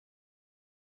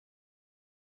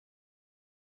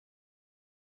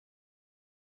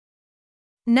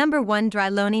Number 1.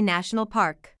 Driloni National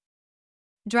Park.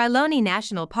 Driloni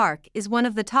National Park is one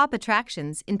of the top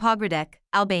attractions in Pogradec,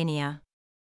 Albania.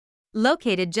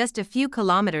 Located just a few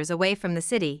kilometers away from the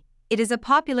city, it is a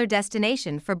popular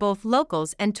destination for both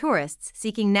locals and tourists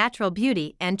seeking natural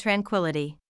beauty and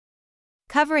tranquility.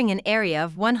 Covering an area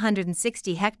of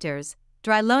 160 hectares,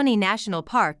 Driloni National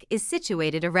Park is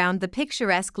situated around the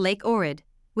picturesque Lake Ohrid,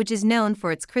 which is known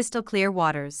for its crystal-clear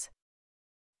waters.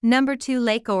 Number 2.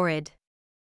 Lake Ohrid.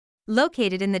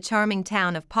 Located in the charming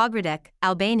town of Pogradec,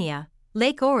 Albania,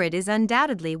 Lake Ohrid is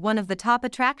undoubtedly one of the top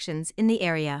attractions in the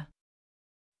area.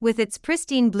 With its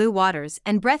pristine blue waters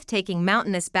and breathtaking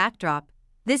mountainous backdrop,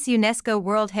 this UNESCO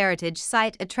World Heritage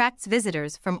Site attracts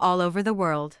visitors from all over the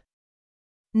world.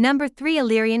 Number 3.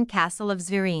 Illyrian Castle of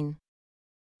Zvirin.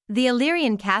 The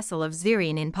Illyrian Castle of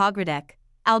Zvirin in Pogradec,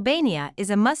 Albania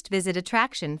is a must-visit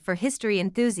attraction for history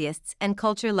enthusiasts and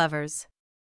culture lovers.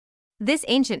 This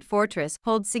ancient fortress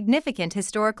holds significant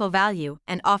historical value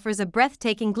and offers a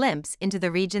breathtaking glimpse into the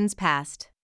region's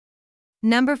past.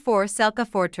 Number 4. Selka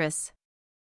Fortress.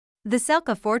 The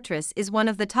Selka Fortress is one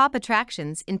of the top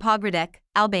attractions in Pogradec,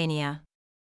 Albania.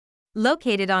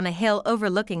 Located on a hill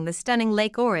overlooking the stunning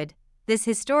Lake Ohrid, this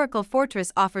historical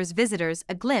fortress offers visitors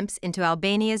a glimpse into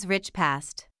Albania's rich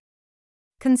past.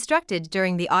 Constructed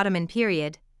during the Ottoman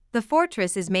period, the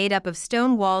fortress is made up of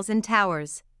stone walls and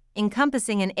towers,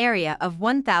 encompassing an area of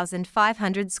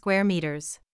 1,500 square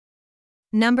meters.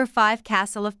 Number 5.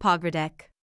 Castle of Pogradec.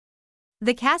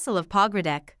 The Castle of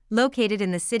Pogradec, located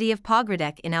in the city of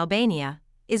Pogradec in Albania,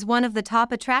 is one of the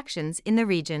top attractions in the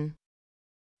region.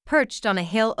 Perched on a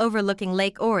hill overlooking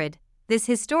Lake Ohrid, this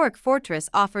historic fortress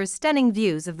offers stunning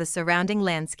views of the surrounding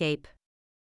landscape.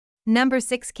 Number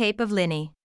 6. Cape of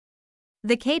Lini.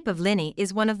 The Cape of Lini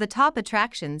is one of the top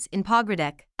attractions in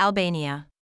Pogradec, Albania.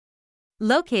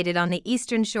 Located on the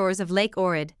eastern shores of Lake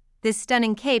Ohrid, this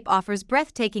stunning cape offers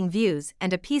breathtaking views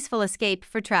and a peaceful escape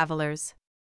for travelers.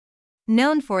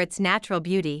 Known for its natural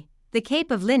beauty, the Cape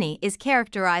of Lini is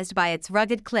characterized by its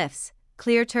rugged cliffs,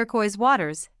 clear turquoise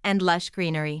waters, and lush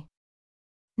greenery.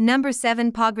 Number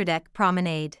 7. Pogradec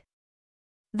Promenade.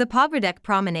 The Pogradec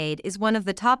Promenade is one of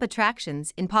the top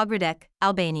attractions in Pogradec,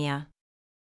 Albania.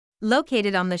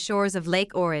 Located on the shores of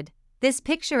Lake Ohrid, this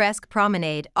picturesque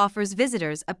promenade offers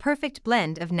visitors a perfect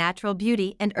blend of natural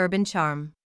beauty and urban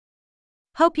charm.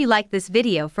 Hope you like this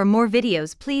video. For more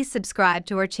videos, please subscribe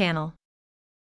to our channel.